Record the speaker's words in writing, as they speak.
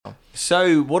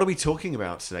So, what are we talking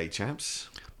about today, chaps?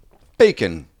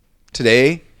 Bacon.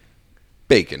 Today,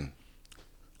 bacon.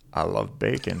 I love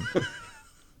bacon.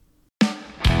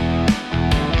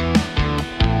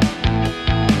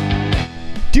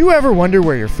 Do you ever wonder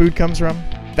where your food comes from?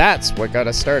 That's what got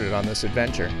us started on this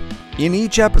adventure. In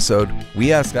each episode,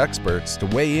 we ask experts to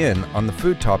weigh in on the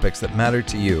food topics that matter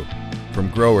to you, from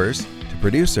growers to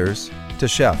producers to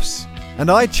chefs. And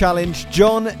I challenge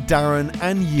John, Darren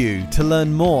and you to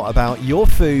learn more about your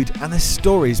food and the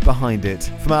stories behind it.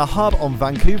 From our hub on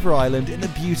Vancouver Island in the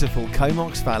beautiful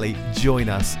Comox Valley, join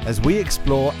us as we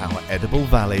explore our edible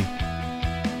valley.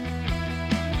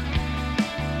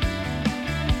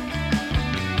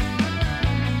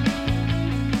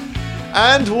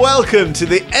 And welcome to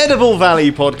the Edible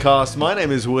Valley podcast. My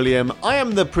name is William. I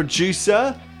am the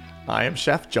producer. I am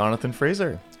Chef Jonathan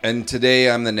Fraser. And today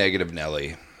I'm the negative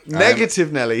Nelly.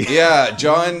 Negative Nelly. Yeah,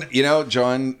 John,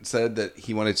 John said that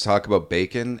he wanted to talk about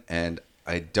bacon, and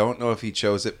I don't know if he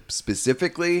chose it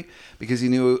specifically because he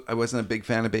knew I wasn't a big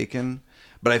fan of bacon,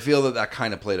 but I feel that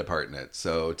kind of played a part in it.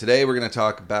 So today we're going to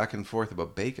talk back and forth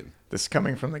about bacon. This is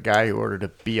coming from the guy who ordered a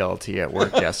BLT at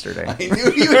work yesterday. I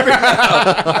knew he would bring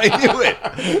that up. I knew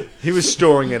it. He was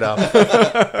storing it up.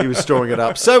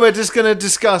 So we're just going to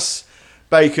discuss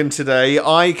bacon today.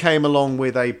 I came along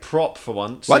with a prop for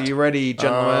once. What? Are you ready,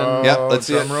 gentlemen? Yeah, let's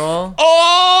see it. Drum roll.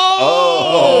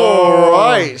 Oh! All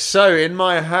right. So in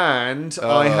my hand,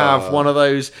 I have one of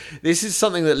those. This is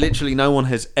something that literally no one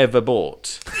has ever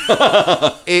bought.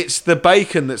 It's the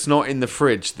bacon that's not in the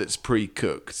fridge that's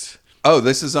pre-cooked. Oh,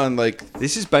 this is on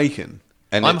This is bacon.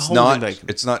 and I'm it's holding not. bacon.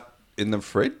 It's not in the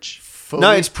fridge.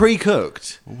 No, it's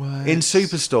pre-cooked. What? In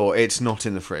Superstore, it's not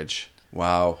in the fridge.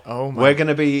 Wow. Oh my We're going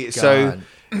to be... So,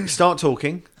 God. start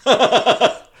talking.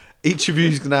 Each of you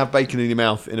is going to have bacon in your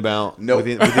mouth in about... Nope.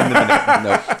 Within the minute.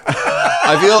 No.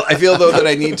 I feel though that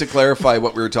I need to clarify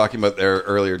what we were talking about there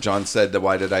earlier. John said that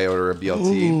why did I order a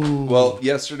BLT? Ooh. Well,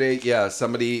 yesterday,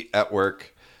 somebody at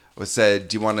work said,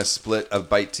 "Do you want to split a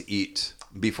bite to eat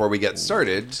before we get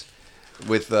started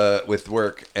with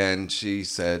work?" And she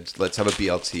said, "Let's have a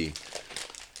BLT."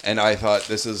 And I thought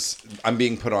I'm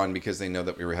being put on because they know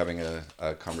that we were having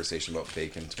a conversation about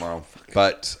bacon tomorrow.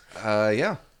 But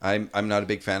I'm not a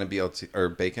big fan of BLT or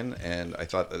bacon, and I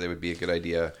thought that it would be a good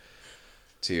idea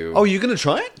to. Oh, you're going to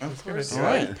try it? Of course, All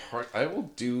right. I will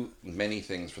do many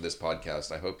things for this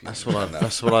podcast. I hope you. That's what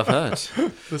I've heard.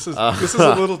 This is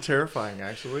a little terrifying,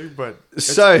 actually, but it's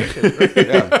So,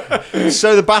 bacon, right?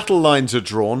 so the battle lines are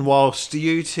drawn whilst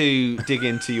you two dig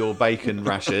into your bacon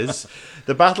rashers.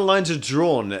 The battle lines are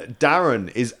drawn.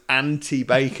 Darren is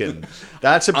anti-bacon.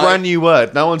 That's a brand new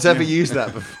word. No one's ever used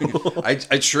that before.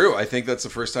 True. I think that's the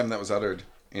first time that was uttered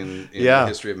in the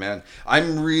history of man.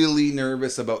 I'm really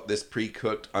nervous about this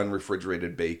pre-cooked,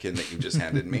 unrefrigerated bacon that you just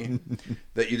handed me,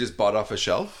 that you just bought off a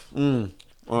shelf. All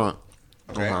right.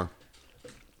 Okay.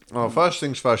 Well, first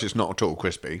things first, it's not at all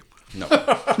crispy. No,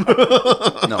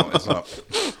 no, it's not.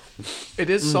 It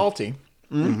is salty.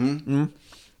 Mm-hmm.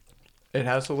 It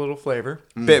has a little flavor.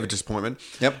 Bit of a disappointment.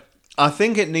 Yep. I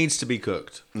think it needs to be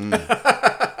cooked. No,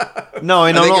 I'm think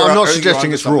not you're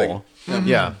suggesting onto it's raw. something.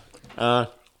 Yeah.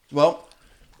 Well,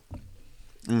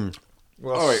 Well,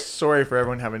 all right. sorry for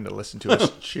everyone having to listen to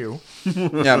us chew.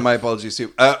 yeah, my apologies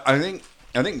too. I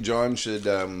think John should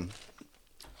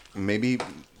maybe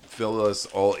fill us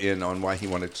all in on why he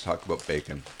wanted to talk about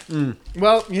bacon.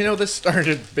 Well, this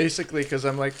started basically because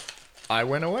I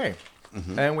went away.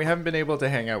 And we haven't been able to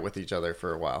hang out with each other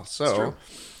for a while. So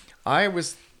I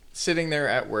was sitting there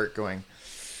at work going,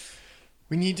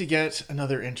 we need to get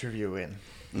another interview in.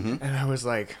 And I was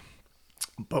like,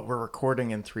 but we're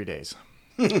recording in 3 days.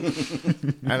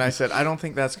 And I said, I don't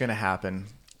think that's going to happen.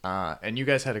 And you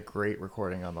guys had a great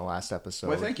recording on the last episode.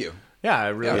 Well, thank you. Yeah,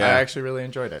 I actually really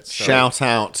enjoyed it. So. Shout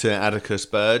out to Atticus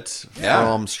Bird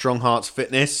from Strong Hearts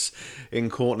Fitness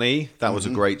in Courtney. That was a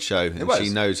great show. And was.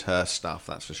 she knows her stuff,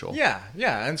 that's for sure.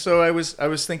 Yeah. And so I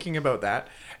was thinking about that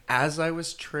as I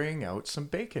was traying out some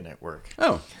bacon at work.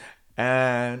 Oh.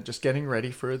 And just getting ready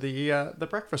for the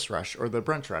breakfast rush or the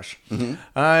brunch rush.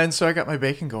 And so I got my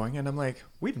bacon going, and I'm like,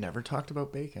 we've never talked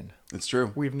about bacon. It's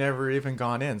true. We've never even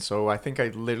gone in. So I think I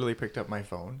literally picked up my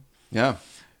phone, Yeah.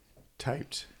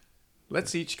 typed,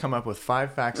 let's each come up with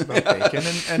 5 facts about bacon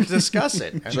and discuss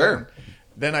it. And Sure.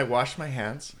 Then I washed my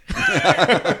hands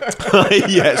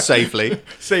Yeah, safely.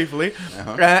 safely,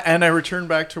 and I returned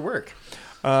back to work.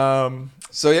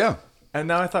 So yeah. And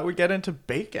now I thought we'd get into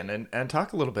bacon and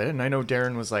talk a little bit. And I know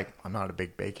Darren was like, I'm not a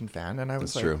big bacon fan. And I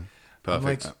was That's like, true.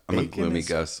 Perfect. I'm, like, I'm a bacon gloomy is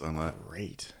Gus on that.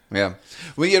 great. Yeah.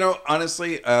 Well,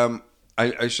 honestly, I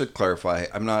I should clarify.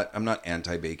 I'm not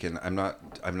anti-bacon. I'm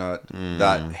not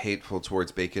that hateful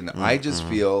towards bacon. I just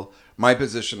feel my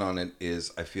position on it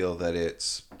is I feel that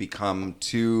it's become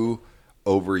too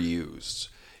overused.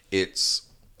 It's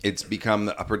become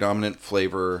a predominant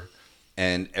flavor,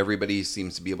 and everybody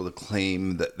seems to be able to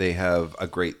claim that they have a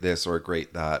great this or a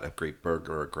great that, a great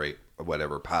burger, or a great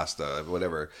whatever, pasta,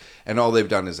 whatever, and all they've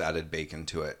done is added bacon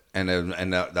to it, and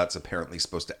that's apparently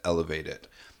supposed to elevate it.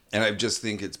 And I just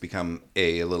think it's become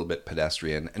a little bit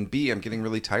pedestrian, and B, I'm getting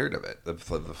really tired of it, the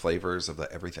flavors of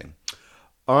the everything.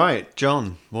 All right,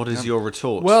 John, what is your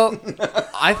retort? Well,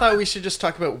 I thought we should just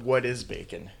talk about what is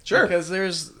bacon. Sure.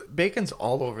 Because bacon's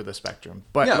all over the spectrum.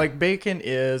 But like bacon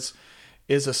is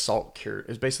a salt cured,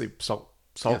 is basically salt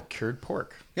cured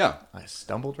pork. Yeah. I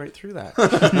stumbled right through that.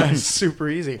 That's super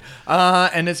easy.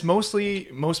 And it's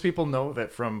most people know of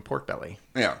it from pork belly.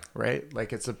 Yeah. Right?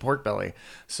 Like it's a pork belly.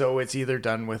 So it's either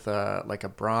done with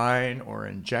a brine or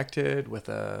injected with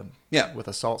a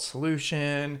salt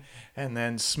solution and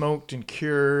then smoked and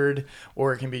cured,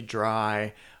 or it can be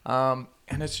dry. And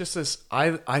it's just this,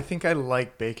 I think I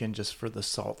like bacon just for the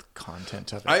salt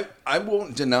content of it. I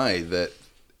won't deny that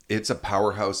it's a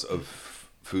powerhouse of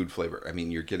food flavor. I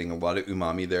mean, you're getting a lot of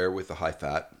umami there with the high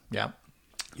fat. Yeah.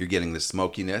 You're getting the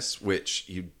smokiness, which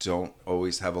you don't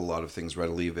always have a lot of things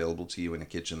readily available to you in a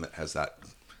kitchen that has that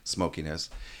smokiness.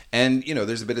 And,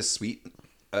 there's a bit of sweet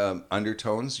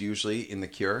undertones usually in the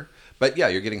cure. But yeah,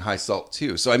 you're getting high salt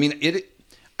too. So, I mean,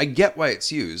 I get why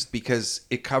it's used because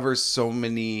it covers so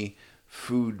many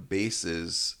food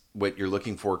bases, what you're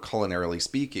looking for culinarily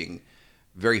speaking,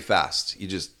 very fast. You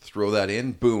just throw that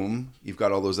in, boom, you've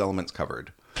got all those elements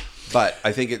covered. But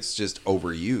I think it's just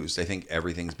overused. I think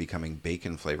everything's becoming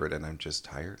bacon flavored, and I'm just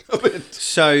tired of it.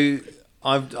 So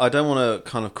I don't want to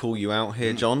kind of call you out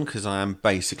here, John, because I am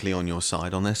basically on your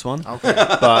side on this one. Okay.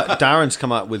 But Darren's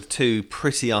come up with two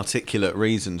pretty articulate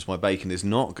reasons why bacon is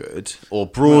not good, or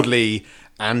broadly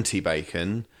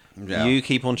anti-bacon. Yeah. You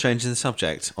keep on changing the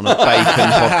subject on a bacon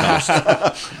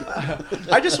podcast.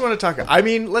 I just want to talk. I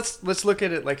mean, let's look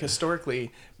at it like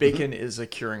historically. Bacon is a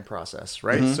curing process,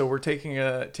 right? So we're taking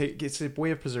it's a way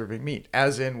of preserving meat,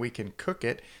 as in we can cook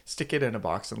it, stick it in a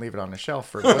box, and leave it on a shelf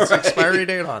for what's the expiry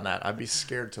date on that? I'd be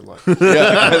scared to look. Yeah,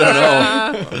 I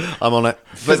don't know. I'm on it.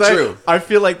 But true. I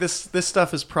feel like this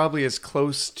stuff is probably as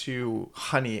close to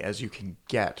honey as you can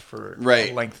get for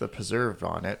the length of preserve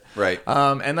on it. Right.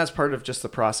 And that's part of just the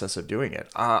process of doing it.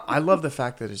 I love the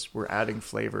fact that we're adding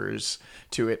flavors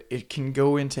to it. It can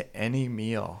go into any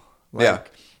meal.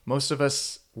 Most of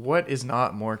us, what is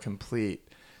not more complete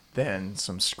than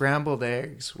some scrambled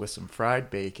eggs with some fried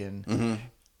bacon,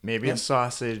 maybe a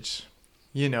sausage,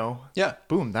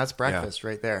 boom, that's breakfast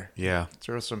right there. Yeah.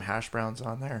 Throw some hash browns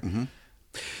on there.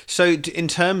 So in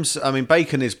terms, I mean,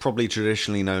 bacon is probably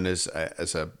traditionally known as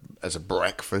a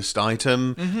breakfast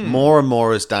item. More and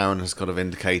more, as Darren has kind of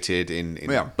indicated, in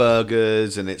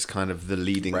burgers, and it's kind of the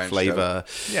leading flavor.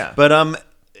 Yeah. But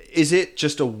is it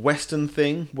just a Western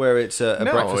thing where it's a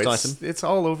breakfast item? It's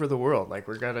all over the world. Like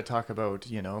we're gonna talk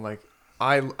about, like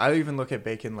I even look at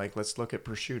bacon. Like let's look at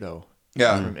prosciutto.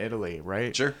 From Italy,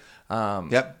 right? Sure.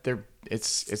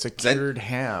 It's a cured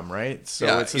ham, right?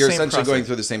 So it's the you're same essentially process. going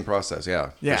through the same process.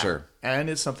 Yeah, for sure. And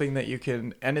it's something that you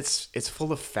can, and it's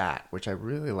full of fat, which I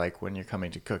really like when you're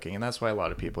coming to cooking, and that's why a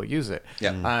lot of people use it.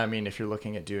 Yeah. I mean, if you're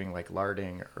looking at doing like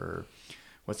larding, or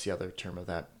what's the other term of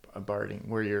that? Barding,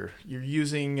 where you're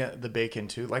using the bacon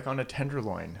to, like on a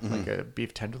tenderloin, like a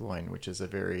beef tenderloin, which is a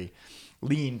very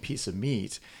lean piece of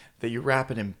meat, that you wrap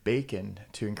it in bacon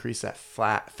to increase that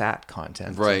fat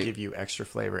content to give you extra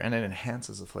flavor, and it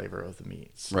enhances the flavor of the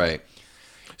meats. Right.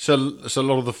 So a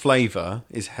lot of the flavor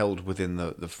is held within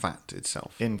the fat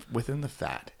itself. Within the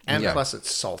fat, and plus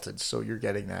it's salted, so you're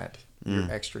getting that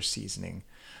your extra seasoning.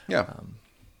 Yeah.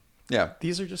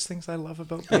 These are just things I love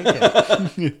about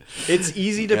bacon. It's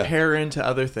easy to pair into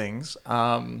other things.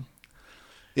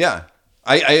 Yeah.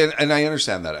 I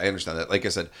understand that. I understand that. Like I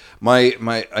said, my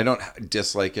I don't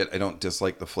dislike it. I don't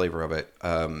dislike the flavor of it.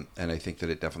 And I think that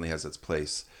it definitely has its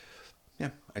place. Yeah.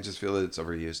 I just feel that it's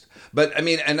overused. But I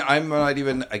mean, and I'm not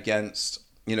even against,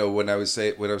 when I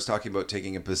was talking about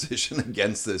taking a position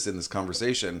against this in this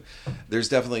conversation, there's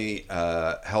definitely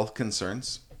health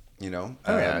concerns.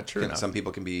 True enough. Some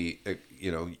people can be,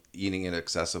 eating it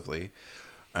excessively.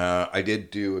 I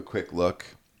did do a quick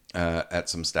look at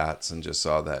some stats and just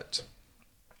saw that,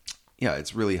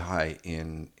 it's really high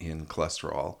in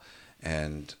cholesterol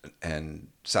and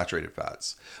saturated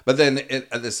fats. But then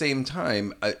at the same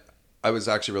time, I was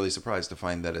actually really surprised to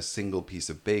find that a single piece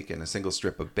of bacon, a single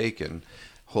strip of bacon,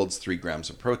 holds 3 grams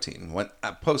of protein when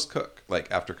post cook, like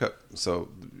after cook. So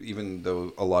even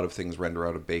though a lot of things render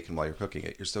out of bacon while you're cooking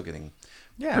it, you're still getting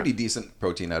pretty decent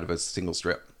protein out of a single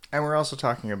strip. And we're also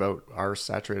talking about, are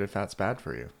saturated fats bad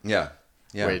for you? Yeah.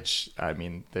 Which, I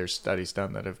mean, there's studies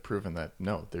done that have proven that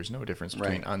no, there's no difference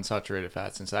between unsaturated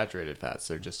fats and saturated fats.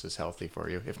 They're just as healthy for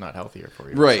you, if not healthier for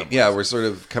you. Right. Yeah. We're sort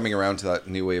of coming around to that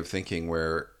new way of thinking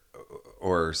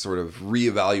or sort of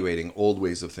reevaluating old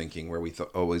ways of thinking where we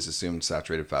always assumed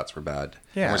saturated fats were bad.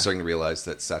 Yeah. And we're starting to realize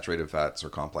that saturated fats or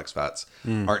complex fats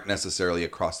aren't necessarily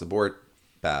across the board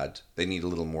bad. They need a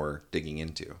little more digging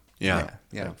into. Yeah.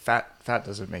 Like fat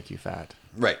doesn't make you fat.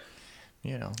 Right.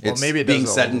 You know, Well, maybe it being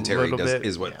does sedentary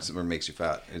is what makes you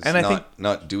fat. It's And I think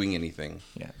not doing anything.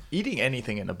 Yeah, eating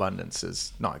anything in abundance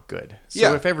is not good. So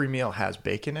Yeah. if every meal has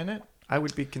bacon in it, I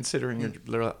would be considering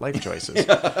your life choices.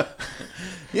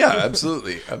 Yeah,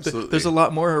 absolutely, absolutely. There's a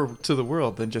lot more to the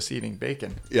world than just eating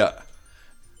bacon. Yeah.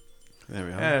 There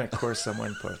we are. And of course,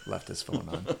 someone left his phone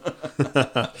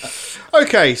on.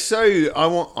 Okay, so I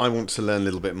want to learn a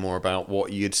little bit more about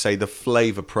what you'd say the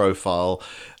flavour profile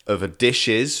of a dish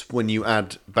is when you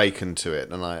add bacon to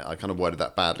it. And I kind of worded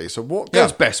that badly. So what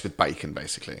goes best with bacon,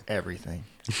 basically? Everything.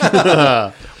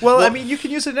 Well, I mean, you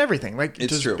can use it in everything. Like It's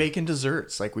just true. bacon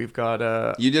desserts. Like we've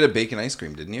got You did a bacon ice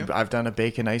cream, didn't you? I've done a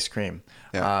bacon ice cream.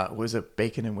 Yeah. Was it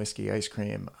bacon and whiskey ice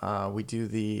cream? We do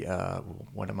the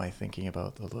what am I thinking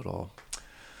about? The little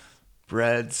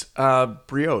breads,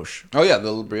 brioche. Oh yeah, the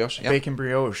little brioche. Yeah. Bacon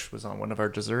brioche was on one of our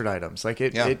dessert items. Like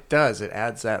it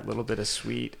adds that little bit of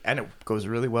sweet, and it goes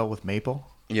really well with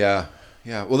maple. Yeah.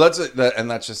 Yeah. Well, that's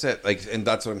just it. Like, and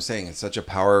that's what I'm saying. It's such a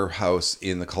powerhouse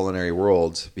in the culinary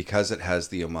world because it has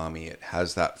the umami, it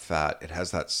has that fat, it has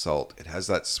that salt, it has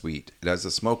that sweet, it has the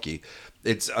smoky.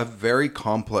 It's a very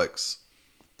complex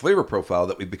flavor profile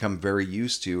that we've become very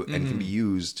used to and can be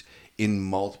used in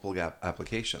multiple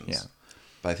applications. Yeah.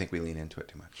 But I think we lean into it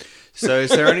too much. So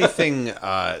is there anything,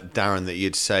 Darren, that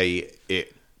you'd say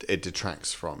it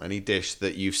detracts from? Any dish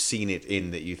that you've seen it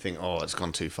in that you think, oh, it's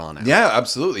gone too far now? Yeah,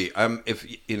 absolutely. If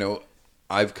you know,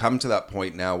 I've come to that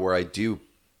point now where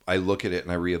I look at it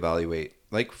and I reevaluate.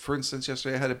 Like for instance,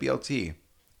 yesterday I had a BLT.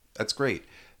 That's great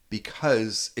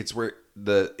because it's where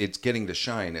it's getting to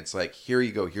shine. It's like, here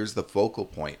you go. Here's the focal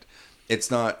point. It's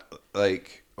not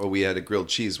like, oh, we had a grilled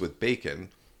cheese with bacon,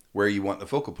 where you want the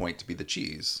focal point to be the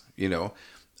cheese. You know,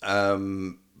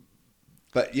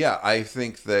 but yeah, I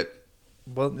think that.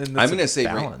 Well, then I'm going to say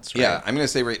balance, right? Yeah, I'm going to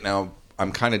say right now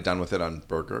I'm kind of done with it on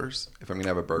burgers. If I'm going to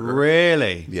have a burger,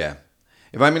 Really? yeah.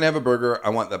 If I'm going to have a burger, I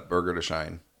want that burger to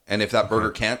shine. And if that burger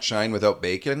can't shine without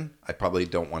bacon, I probably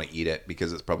don't want to eat it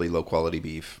because it's probably low quality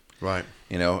beef. Right.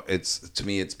 You know, to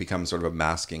me it's become sort of a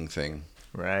masking thing.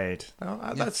 Right. No,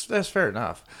 that's fair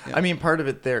enough. Yeah. I mean, part of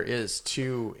it there is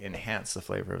to enhance the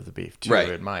flavor of the beef, too, Right.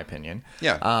 in my opinion.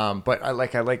 Yeah. But I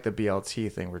like the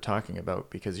BLT thing we're talking about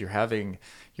because you're having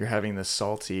the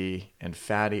salty and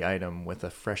fatty item with a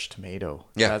fresh tomato.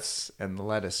 Yeah. And the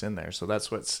lettuce in there. So that's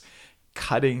what's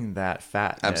cutting that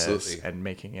fatness Absolutely. and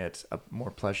making it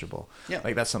more pleasurable. Yeah.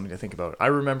 Like that's something to think about. I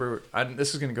remember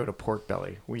this is going to go to pork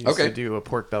belly. We used to do a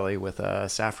pork belly with a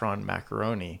saffron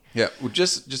macaroni. Yeah. Well,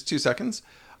 just 2 seconds.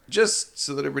 Just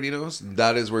so that everybody knows,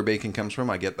 that is where bacon comes from.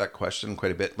 I get that question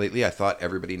quite a bit lately. I thought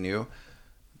everybody knew.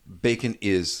 Bacon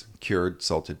is cured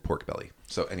salted pork belly.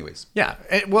 So anyways. Yeah.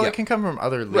 It can come from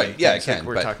other Right, yeah, it things, like can,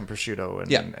 we're but- talking prosciutto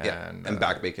and and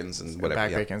back bacons and whatever.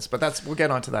 back yeah. bacons, but we'll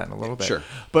get onto that in a little bit. Sure.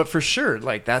 But for sure,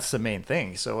 like that's the main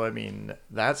thing. So I mean,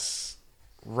 that's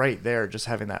right there. Just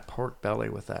having that pork belly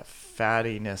with that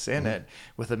fattiness in it,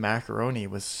 with the macaroni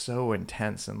was so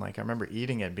intense. And like I remember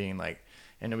eating it, being like,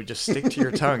 and it would just stick to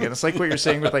your tongue. And it's like what you're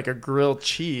saying with like a grilled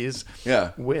cheese.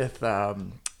 Yeah. With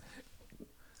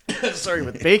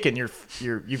with bacon,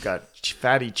 you've got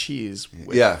fatty cheese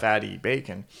with fatty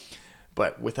bacon.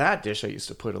 But with that dish, I used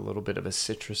to put a little bit of a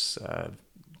citrus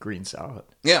green salad.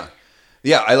 Yeah.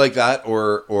 Yeah, I like that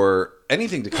or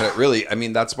anything to cut it really. I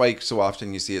mean, that's why so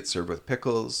often you see it served with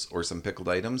pickles or some pickled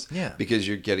items. Yeah. Because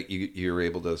you're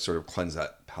able to sort of cleanse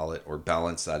that palate or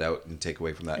balance that out and take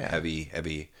away from that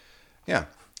heavy. Yeah.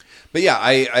 But yeah,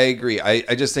 I agree.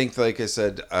 I just think, like I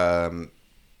said,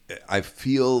 I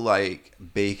feel like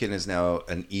bacon is now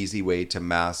an easy way to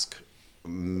mask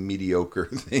mediocre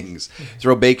things.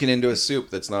 Throw bacon into a soup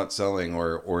that's not selling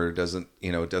or doesn't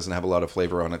have a lot of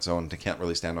flavor on its own. It can't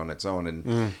really stand on its own.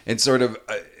 And it's sort of,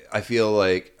 I feel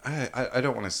like, I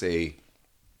don't want to say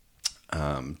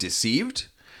deceived,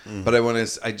 but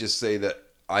I just say that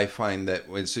I find that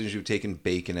as soon as you've taken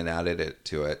bacon and added it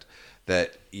to it,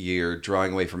 that you're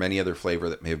drawing away from any other flavor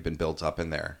that may have been built up in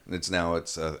there.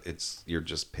 It's you're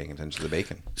just paying attention to the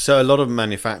bacon. So a lot of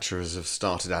manufacturers have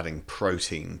started adding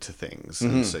protein to things,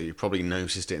 and so you probably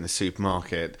noticed it in the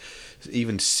supermarket.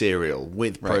 Even cereal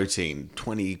with protein,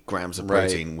 20 grams of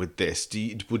protein with this.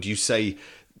 Would you say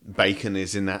bacon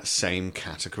is in that same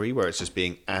category where it's just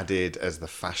being added as the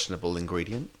fashionable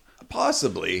ingredient?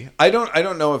 Possibly. I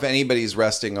don't know if anybody's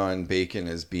resting on bacon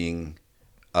as being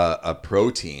a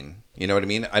protein. You know what I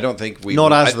mean? I don't think we...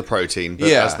 Not as the protein, but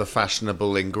as the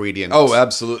fashionable ingredient. Oh,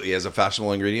 absolutely. As a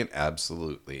fashionable ingredient,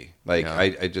 absolutely. Like,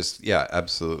 I just... Yeah,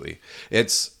 absolutely.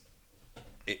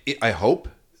 I hope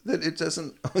that it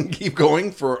doesn't keep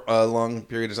going for a long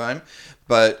period of time,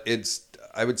 but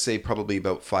I would say probably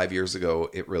about 5 years ago,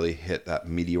 it really hit that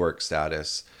meteoric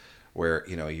status where,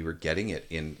 you were getting it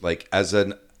in... Like,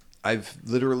 I've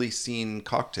literally seen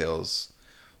cocktails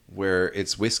where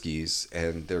it's whiskeys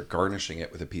and they're garnishing it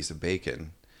with a piece of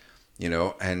bacon,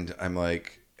 and I'm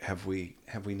like, have we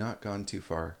not gone too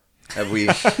far? Have we?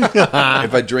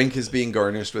 If a drink is being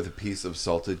garnished with a piece of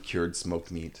salted cured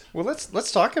smoked meat. Well,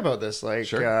 let's talk about this. Like,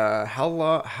 sure.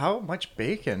 How much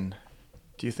bacon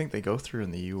do you think they go through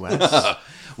in the U.S.?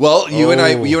 Well, you and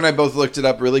I both looked it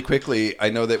up really quickly. I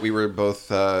know that we were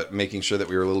both making sure that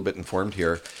we were a little bit informed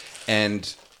here,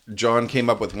 and John came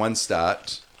up with one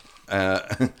stat.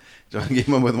 John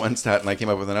came up with one stat and I came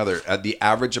up with another. The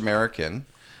average American,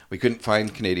 we couldn't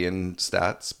find Canadian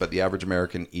stats, but the average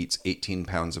American eats 18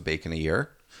 pounds of bacon a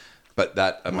year. But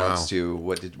that amounts to,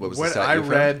 what was the stat I you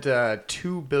found? read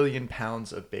 2 billion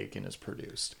pounds of bacon is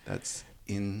produced. That's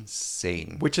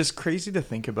insane. Which is crazy to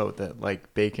think about, that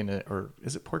like bacon, or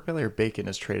is it pork belly or bacon,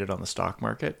 is traded on the stock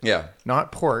market? Yeah.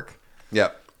 Not pork.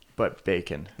 Yeah. But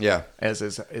bacon. Yeah. As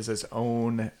its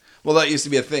own... Well, that used to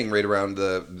be a thing right around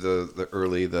the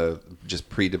early, the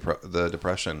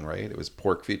Depression, right? It was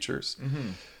pork futures. Mm-hmm.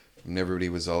 And everybody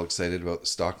was all excited about the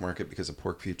stock market because of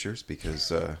pork futures,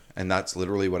 and that's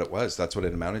literally what it was. That's what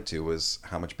it amounted to, was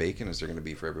how much bacon is there going to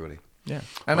be for everybody. Yeah.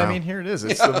 And I mean, here it is.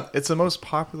 It's the most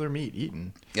popular meat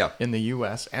eaten in the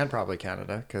U.S. and probably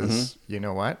Canada, because you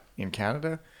know what? In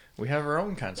Canada, we have our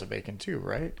own kinds of bacon too,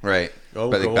 right? Right.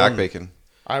 Oh, but back bacon.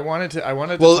 I wanted to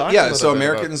Well, talk yeah. a So little bit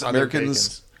Americans, about other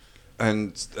bacons.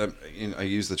 and I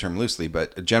use the term loosely,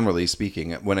 but generally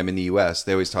speaking, when I'm in the U.S.,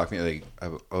 they always talk to me like,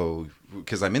 "Oh,"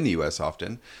 because I'm in the U.S.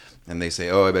 often, and they say,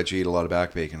 "Oh, I bet you eat a lot of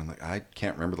back bacon." I'm like, I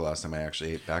can't remember the last time I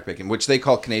actually ate back bacon, which they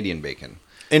call Canadian bacon.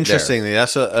 Interestingly,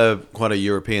 that's quite a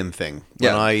European thing.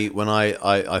 When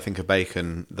I think of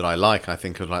bacon that I like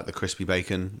think of like the crispy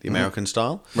bacon, the American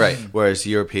style. Right. Whereas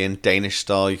European, Danish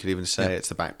style, you could even say it's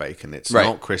the back bacon. It's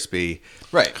not crispy.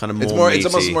 Right. Kind of more meaty. It's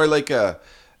almost more like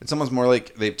it's almost more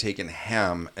like they've taken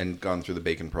ham and gone through the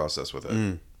bacon process with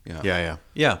it.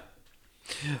 Yeah.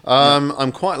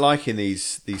 I'm quite liking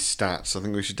these stats. I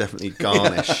think we should definitely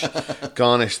garnish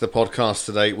the podcast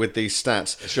today with these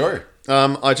stats. Sure.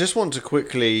 I just want to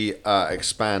quickly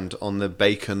expand on the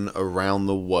bacon around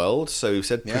the world. So you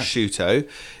said prosciutto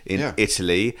in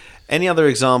Italy. Any other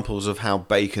examples of how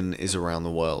bacon is around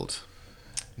the world?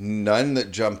 None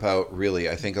that jump out, really.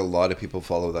 I think a lot of people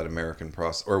follow that American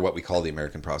process, or what we call the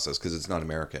American process, because it's not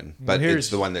American, but it's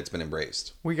the one that's been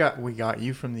embraced. We got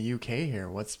you from the UK here.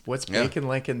 What's bacon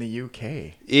like in the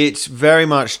UK? It's very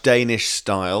much Danish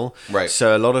style. Right.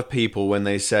 So a lot of people, when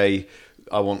they say,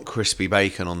 I want crispy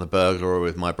bacon on the burger or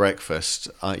with my breakfast,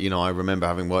 I remember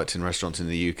having worked in restaurants in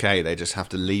the UK, they just have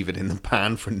to leave it in the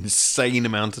pan for an insane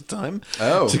amount of time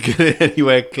to get it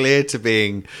anywhere clear to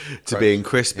being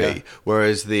crispy. Yeah.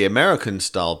 Whereas the American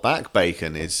style back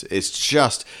bacon it's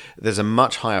just, there's a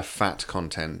much higher fat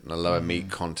content and a lower meat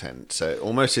content. So it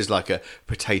almost is like a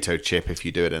potato chip if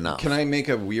you do it enough. Can I make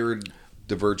a weird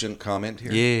divergent comment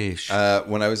here? Yeah.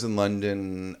 When I was in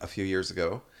London a few years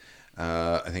ago,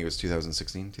 I think it was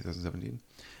 2016, 2017.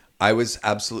 I was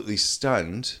absolutely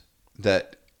stunned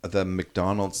that the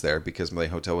McDonald's there, because my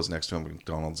hotel was next to a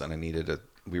McDonald's and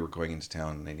we were going into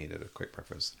town and I needed a quick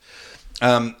breakfast.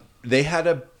 They had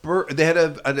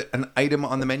an item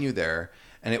on the menu there,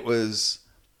 and it was,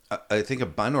 I think, a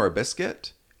bun or a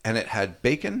biscuit, and it had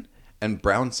bacon and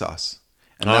brown sauce.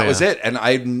 And that was it.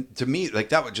 And to me, like,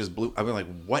 that would just blew. I was like,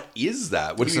 what is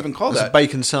that? What do you even call that?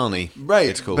 Bacon sarnie. Right.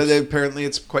 It's called. But apparently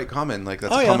it's quite common. Like,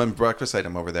 that's a common breakfast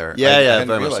item over there. Yeah, I hadn't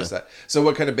very realized much so. that. So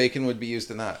what kind of bacon would be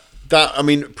used in that? That, I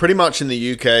mean, pretty much in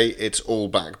the UK, it's all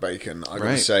back bacon. I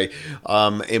gotta say,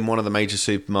 in one of the major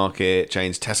supermarket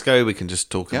chains, Tesco, we can just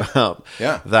talk about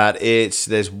that.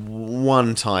 There's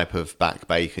one type of back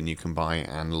bacon you can buy,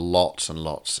 and lots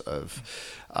of.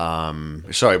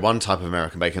 One type of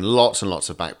American bacon, lots and lots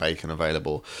of back bacon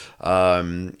available.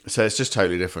 So it's just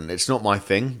totally different. It's not my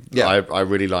thing. Yeah, I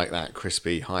really like that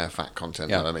crispy, higher fat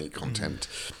content, meat content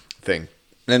thing.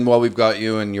 And while we've got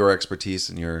you and your expertise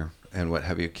and what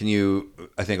have you,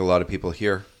 I think a lot of people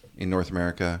here in North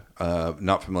America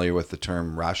not familiar with the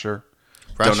term rasher.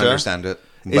 Don't understand it.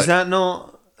 Is that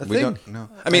not a thing? Don't know.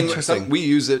 I mean, we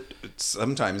use it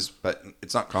sometimes, but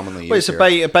it's not commonly used. Well, it's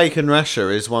a bacon rasher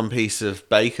is one piece of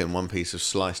bacon, one piece of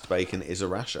sliced bacon is a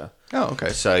rasher. Oh, okay.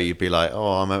 So you'd be like,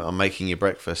 I'm making you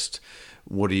breakfast.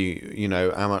 What do you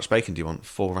how much bacon do you want?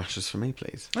 4 rashers for me,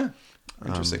 please. Yeah.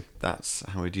 Interesting. That's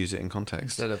how we'd use it in context.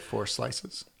 Instead of 4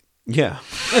 slices. Yeah,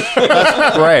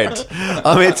 that's bread.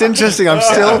 I mean, it's interesting.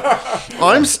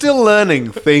 I'm still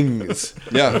learning things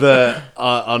that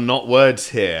are not words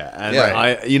here, and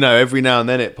every now and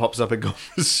then it pops up in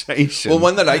conversation. Well,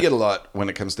 one that I get a lot when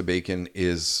it comes to bacon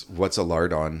is what's a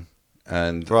lardon,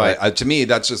 and to me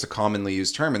that's just a commonly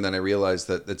used term, and then I realized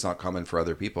that it's not common for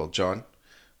other people. John,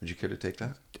 would you care to take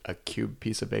that? A cube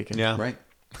piece of bacon. Yeah, right.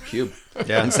 Cube.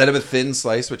 Yeah. Instead of a thin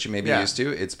slice, which you may be used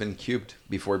to, it's been cubed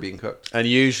before being cooked. And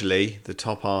usually the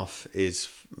top half is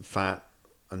fat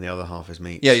and the other half is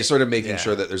meat. Yeah, you're sort of making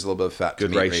sure that there's a little bit of fat to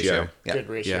meat ratio. Yeah. Good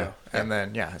ratio. Yeah. And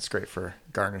then, it's great for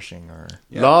garnishing or...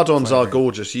 Lardons are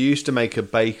gorgeous. You used to make a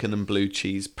bacon and blue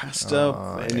cheese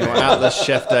pasta in your Atlas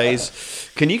chef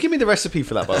days. Can you give me the recipe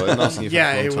for that, by the way? I'm asking you for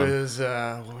it was...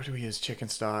 what do we use? Chicken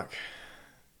stock,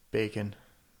 bacon...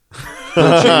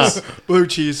 blue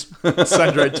cheese,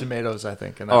 sun-dried tomatoes, I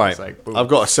think. And that was like, boom. I've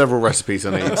got several recipes I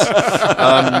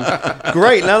need.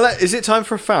 Great. Now, is it time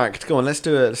for a fact? Go on, let's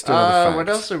do another fact. What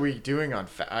else are we doing on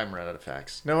facts? I'm run out of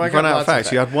facts. No, I've run out of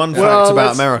facts. You had one fact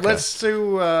about America. Let's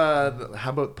do. How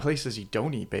about places you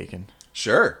don't eat bacon?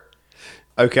 Sure.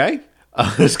 Okay.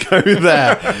 Let's go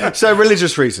there. So,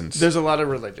 religious reasons. There's a lot of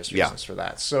religious reasons for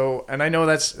that. So, and I know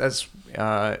that's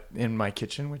in my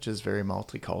kitchen, which is very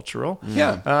multicultural.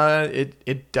 Yeah.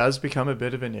 It does become a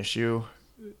bit of an issue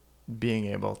being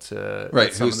able to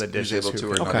some of the dishes able to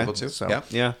or not able to. So,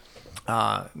 yeah.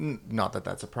 Not that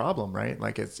that's a problem, right?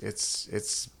 Like it's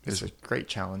a great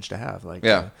challenge to have. Like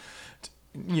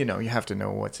you have to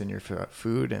know what's in your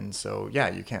food, and so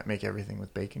you can't make everything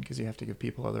with bacon because you have to give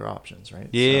people other options, right?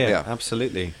 Yeah,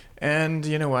 absolutely. And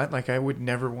you know what? Like I would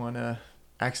never want to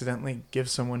accidentally give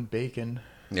someone bacon,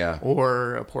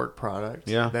 or a pork product,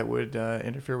 that would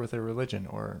interfere with their religion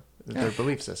or their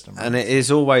belief system. Right? And it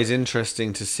is always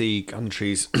interesting to see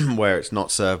countries where it's not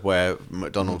served, where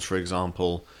McDonald's, for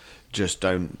example, just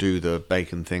don't do the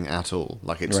bacon thing at all.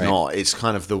 Like it's not. It's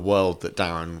kind of the world that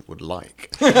Darren would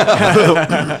like.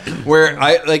 Where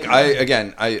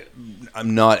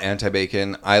I'm not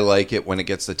anti-bacon. I like it when it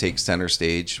gets to take center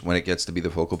stage, when it gets to be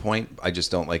the focal point. I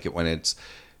just don't like it when it's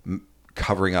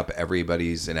covering up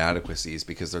everybody's inadequacies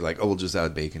because they're like, we'll just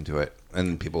add bacon to it,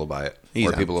 and people will buy it,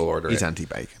 people will order it. He's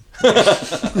anti-bacon.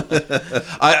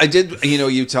 I did,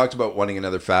 you talked about wanting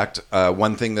another fact.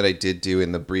 One thing that I did do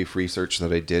in the brief research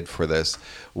that I did for this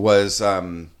was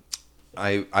I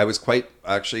was quite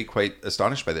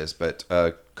astonished by this, but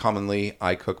commonly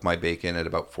I cook my bacon at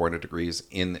about 400 degrees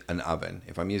in an oven.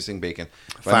 If I'm using bacon,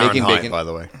 Fahrenheit, I'm making bacon, by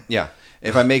the way. Yeah.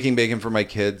 If I'm making bacon for my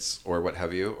kids or what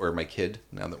have you, or my kid,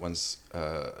 now that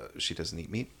she doesn't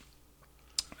eat meat,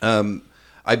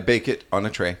 I bake it on a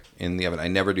tray in the oven. I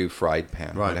never do fried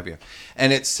pan, what have you.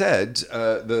 And it said,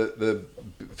 the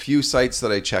few sites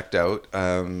that I checked out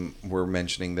were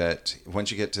mentioning that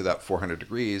once you get to that 400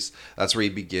 degrees, that's where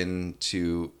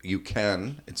you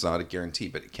can, it's not a guarantee,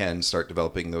 but it can start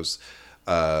developing those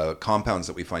compounds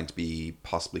that we find to be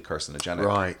possibly carcinogenic.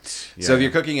 Right. Yeah. So if you're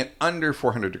cooking it under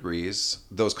 400 degrees,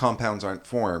 those compounds aren't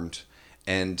formed,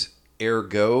 and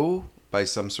ergo, by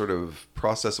some sort of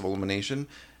process of elimination,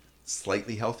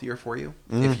 slightly healthier for you.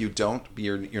 If you don't,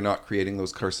 you're not creating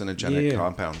those carcinogenic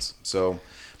compounds. So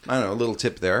I don't know, a little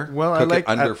tip there. Well, cook it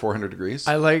under 400 degrees.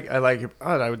 I like it.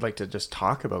 I would like to just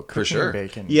talk about cooking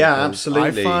bacon. Yeah,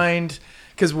 absolutely. I find,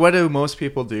 because what do most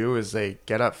people do is they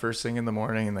get up first thing in the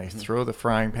morning and they throw the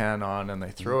frying pan on and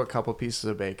they throw a couple pieces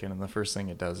of bacon, and the first thing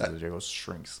it does is it goes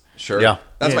shrinks. Sure. Yeah.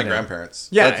 That's my grandparents.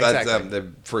 Yeah, that's exactly.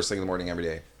 the first thing in the morning every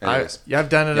day. I've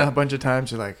done it a bunch of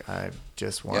times. You're like, I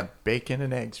just want bacon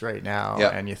and eggs right now. Yeah.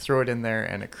 And you throw it in there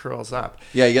and it curls up.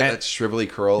 Yeah, you get that shrivelly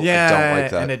curl. I don't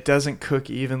like that. And it doesn't cook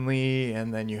evenly.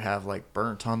 And then you have like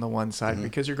burnt on the one side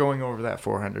because you're going over that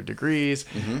 400 degrees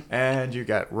and you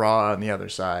got raw on the other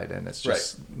side. And it's just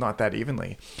it's not that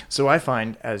evenly. So I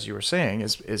find, as you were saying,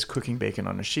 is cooking bacon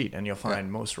on a sheet, and you'll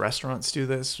find most restaurants do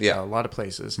this. Yeah. A lot of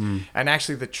places. And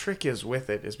actually, the trick is with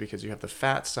it is because you have the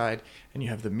fat side and you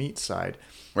have the meat side.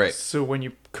 Right. So when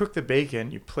you cook the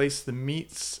bacon, you place the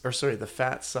the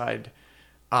fat side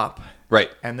up. Right.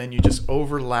 And then you just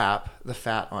overlap the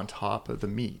fat on top of the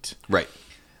meat Right.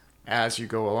 as you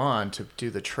go along to do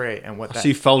the tray. And what that So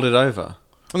you fold it over.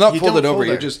 Well, not You fold don't it over.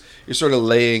 fold it. You're sort of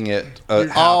laying it.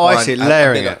 Oh, I see.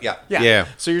 Layering it. Yeah. Yeah.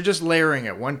 So you're just layering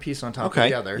it one piece on top Okay, of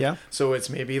the other. yeah. So it's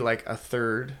maybe like a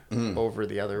third over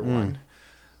the other one.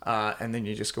 And then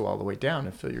you just go all the way down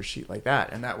and fill your sheet like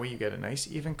that. And that way you get a nice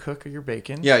even cook of your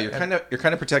bacon. Yeah, you're kind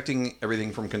of protecting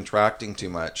everything from contracting too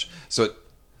much, so it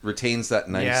retains that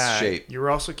nice shape. You're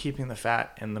also keeping the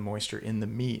fat and the moisture in the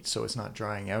meat, so it's not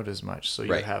drying out as much. So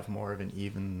you Right. have more of an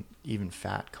even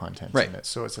fat content Right. in it.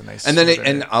 So it's a nice. And then,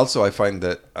 smooth also, I find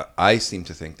that I seem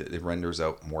to think that it renders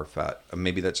out more fat.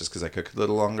 Maybe that's just because I cook a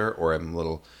little longer, or I'm a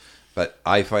little. But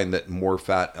I find that more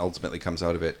fat ultimately comes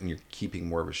out of it, and you're keeping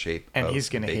more of a shape. And of he's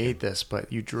going to bacon. hate this,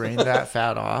 but you drain that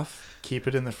fat off, keep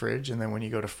it in the fridge, and then when you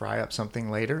go to fry up something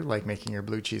later, like making your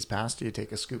blue cheese pasta, you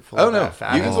take a scoopful Oh of no! that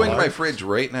fat. You can go into my fridge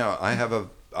right now. I have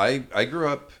I grew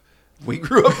up. We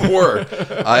grew up poor.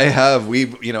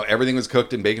 Everything was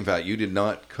cooked in bacon fat. You did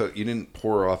not cook. You didn't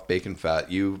pour off bacon fat.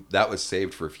 That was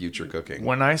saved for future cooking.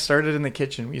 When I started in the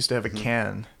kitchen, we used to have a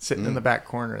can sitting in the back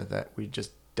corner that we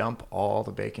just dump all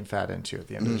the bacon fat into at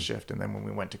the end of the shift, and then when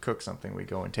we went to cook something, we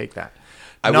go and take that.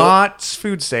 Not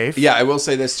food safe. Yeah, I will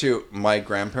say this too. My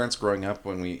grandparents growing up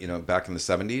when we, back in the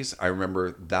 70s, I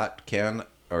remember that can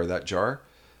or that jar,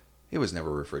 it was never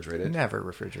refrigerated. Never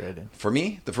refrigerated. For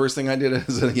me, the first thing I did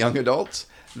as a young adult,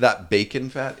 that bacon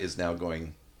fat is now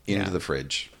going into the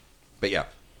fridge. But yeah,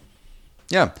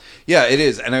 it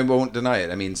is, and I won't deny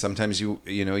it. I mean, sometimes you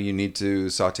need to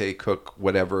saute, cook,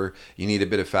 whatever. You need a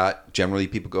bit of fat. Generally,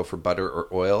 people go for butter or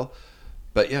oil.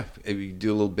 But yeah, if you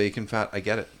do a little bacon fat, I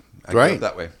get it. I go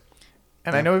that way.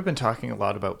 And I know we've been talking a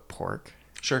lot about pork,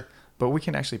 Sure. but we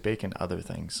can actually bacon other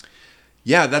things.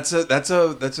 Yeah, that's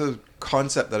a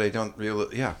concept that I don't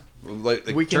really. Yeah, like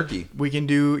turkey. We can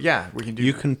do.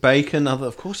 You can bacon other.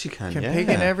 Of course you can. Yeah.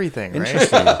 bacon everything, right?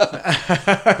 Interesting.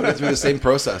 Put it through the same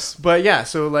process. But yeah,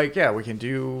 so we can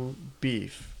do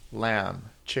beef, lamb,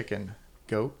 chicken,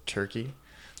 goat, turkey.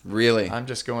 Really, I'm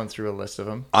just going through a list of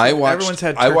them. Everyone's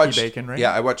had turkey bacon, right?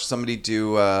 Yeah, I watched somebody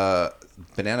do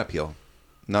banana peel.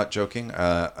 Not joking.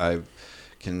 I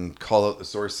can call out the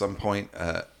source some point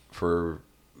on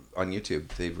YouTube.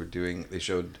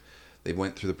 They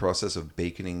went through the process of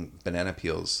baconing banana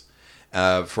peels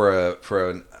for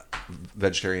a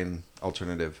vegetarian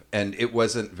alternative, and it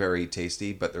wasn't very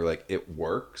tasty. But they're like, it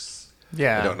works.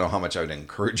 Yeah. I don't know how much I would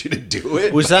encourage you to do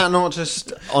it. Was that not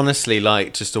just honestly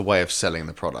like just a way of selling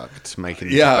the product, making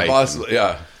bacon? Possibly.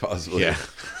 Yeah, possibly. Yeah.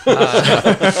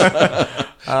 But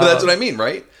that's what I mean,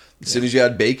 right? As soon as you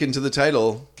add bacon to the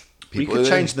title, We people could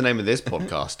change the name of this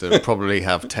podcast and probably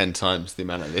have 10 times the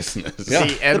amount of listeners. Yeah.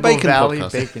 The Edible Bacon Valley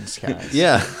Podcast. Bacon Cast.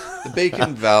 Yeah. the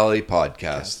Bacon Valley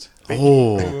podcast.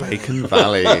 Oh, Bacon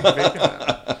Valley.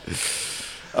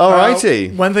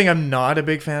 Alrighty. One thing I'm not a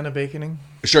big fan of baconing: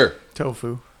 Sure.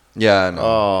 tofu. Yeah. No.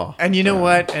 Oh. And you know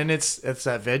what? And it's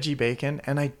that veggie bacon.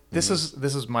 And this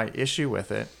is my issue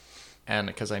with it. And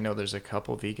because I know there's a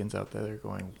couple vegans out there that are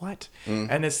going, what?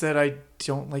 And it's that I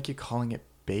don't like you calling it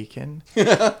bacon.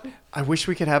 I wish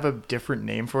we could have a different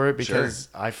name for it because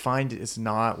I find it's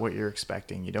not what you're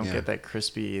expecting. You don't get that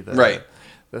crispy, the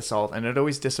salt, and it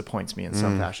always disappoints me in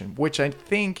some fashion. Which I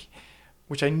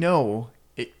know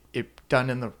it done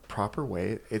in the proper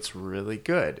way, it's really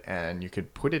good, and you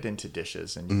could put it into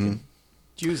dishes and you can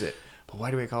use it. But why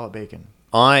do we call it bacon?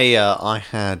 I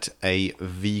had a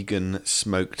vegan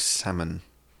smoked salmon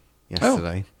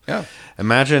yesterday. Yeah.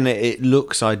 Imagine it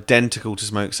looks identical to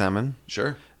smoked salmon.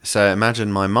 Sure. So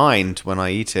imagine my mind when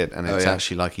I eat it, and it's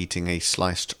actually like eating a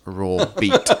sliced raw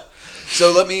beet.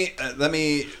 So let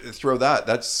me throw that.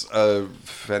 That's a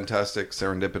fantastic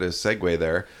serendipitous segue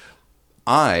there.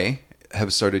 I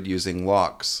have started using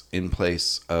lox in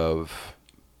place of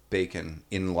bacon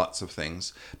in lots of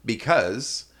things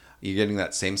because you're getting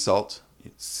that same salt,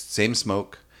 same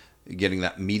smoke, you're getting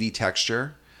that meaty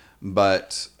texture.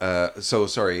 But so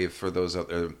sorry for those out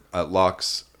there.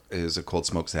 Lox is a cold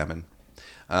smoked salmon.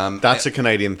 That's a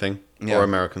Canadian thing or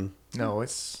American. No,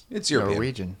 it's European.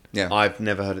 Norwegian. Yeah. I've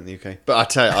never heard it in the UK, but I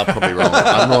tell you, I'm probably wrong.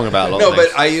 I'm wrong about a lot. No, of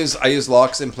but things. I use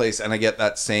lox in place, and I get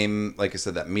that same, like I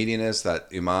said, that meatiness, that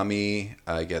umami.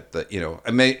 I get the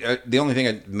the only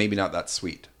thing maybe not that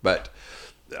sweet, but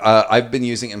I've been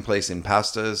using it in place in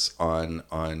pastas, on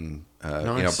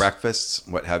Nice. breakfasts,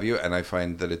 what have you, and I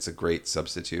find that it's a great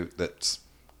substitute that's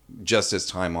just as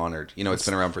time honored. It's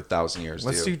been around for 1,000 years.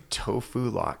 Let's too. do tofu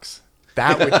lox.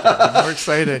 That would get me more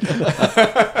excited.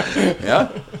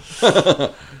 Yeah.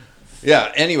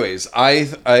 Yeah. Anyways,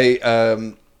 I'm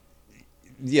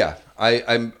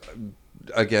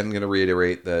again going to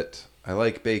reiterate that I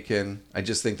like bacon. I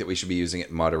just think that we should be using it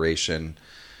in moderation.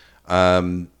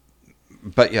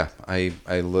 But yeah,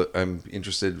 I'm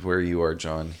interested where you are,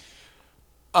 John.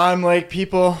 I'm like,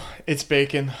 people, it's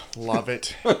bacon. Love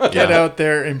it. Get out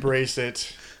there, embrace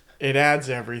it. It adds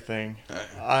everything.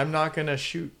 I'm not going to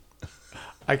shoot.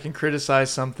 I can criticize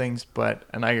some things,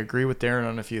 and I agree with Darren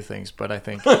on a few things, but I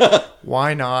think,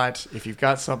 why not? If you've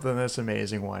got something that's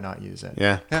amazing, why not use it?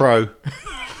 Yeah. Pro.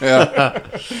 Yeah.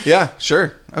 Yeah,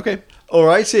 sure. Okay.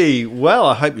 Alrighty. Well,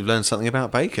 I hope you've learned something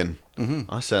about bacon.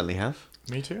 Mm-hmm. I certainly have.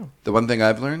 Me too. The one thing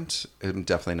I've learned, I'm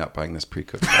definitely not buying this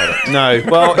pre-cooked product. No,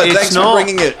 well, But it's thanks not. for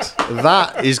bringing it.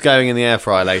 That is going in the air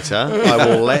fryer later. I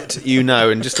will let you know.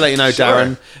 And just to let you know, Sure.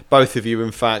 Darren, both of you,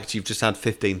 in fact, you've just had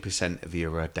 15% of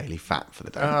your daily fat for the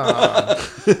day. I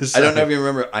don't know if you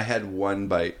remember, I had one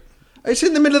bite. It's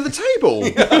in the middle of the table.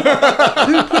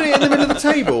 Who put it in the middle of the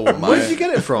table? Where did you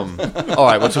get it from? All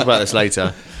right, we'll talk about this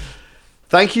later.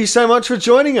 Thank you so much for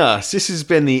joining us. This has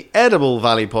been the Edible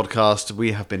Valley podcast.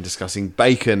 We have been discussing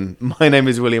bacon. My name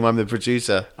is William. I'm the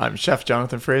producer. I'm Chef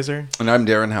Jonathan Fraser. And I'm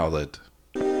Darren Howlett.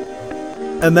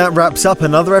 And that wraps up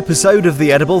another episode of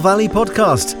the Edible Valley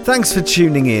podcast. Thanks for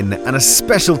tuning in, and a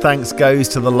special thanks goes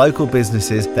to the local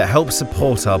businesses that help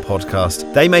support our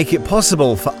podcast. They make it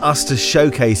possible for us to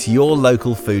showcase your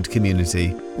local food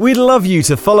community. We'd love you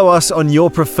to follow us on your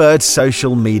preferred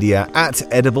social media at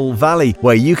Edible Valley,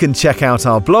 where you can check out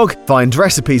our blog, find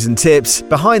recipes and tips,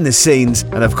 behind the scenes,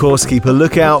 and of course keep a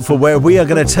lookout for where we are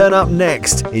going to turn up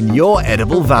next in your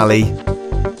Edible Valley.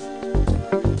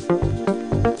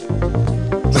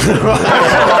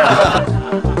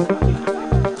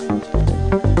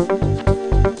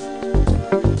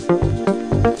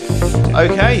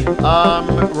 Okay,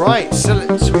 right. So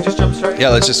should we just jump straight? Yeah,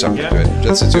 let's just jump into it.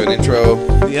 Let's just do an intro.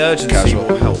 The urgency Casual.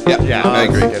 will help. Yeah, I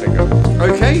agree. Get it go.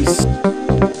 Okay.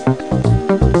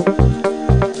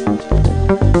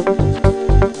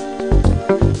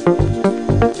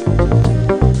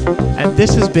 And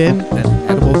this has been an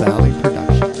Edible Valley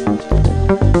production.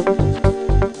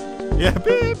 Yeah.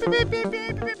 Beep, beep, beep,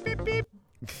 beep, beep, beep, beep.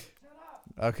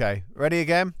 Okay, ready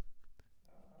again?